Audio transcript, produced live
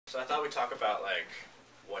So I thought we'd talk about like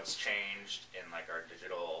what's changed in like our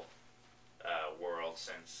digital world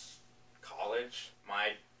since college.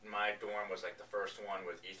 My dorm was like the first one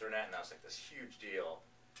with Ethernet, and that was like this huge deal.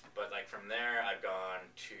 But like from there, I've gone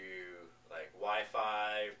to like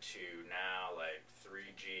Wi-Fi to now like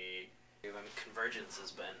 3G. I mean, convergence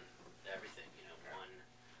has been everything. You know,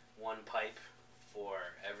 one pipe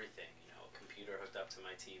for everything. You know, a computer hooked up to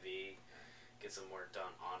my TV, get some work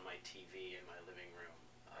done on my TV in my living room,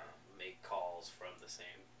 make calls from the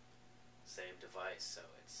same device. So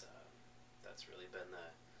it's that's really been the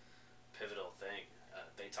pivotal thing.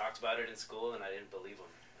 They talked about it in school, and I didn't believe them.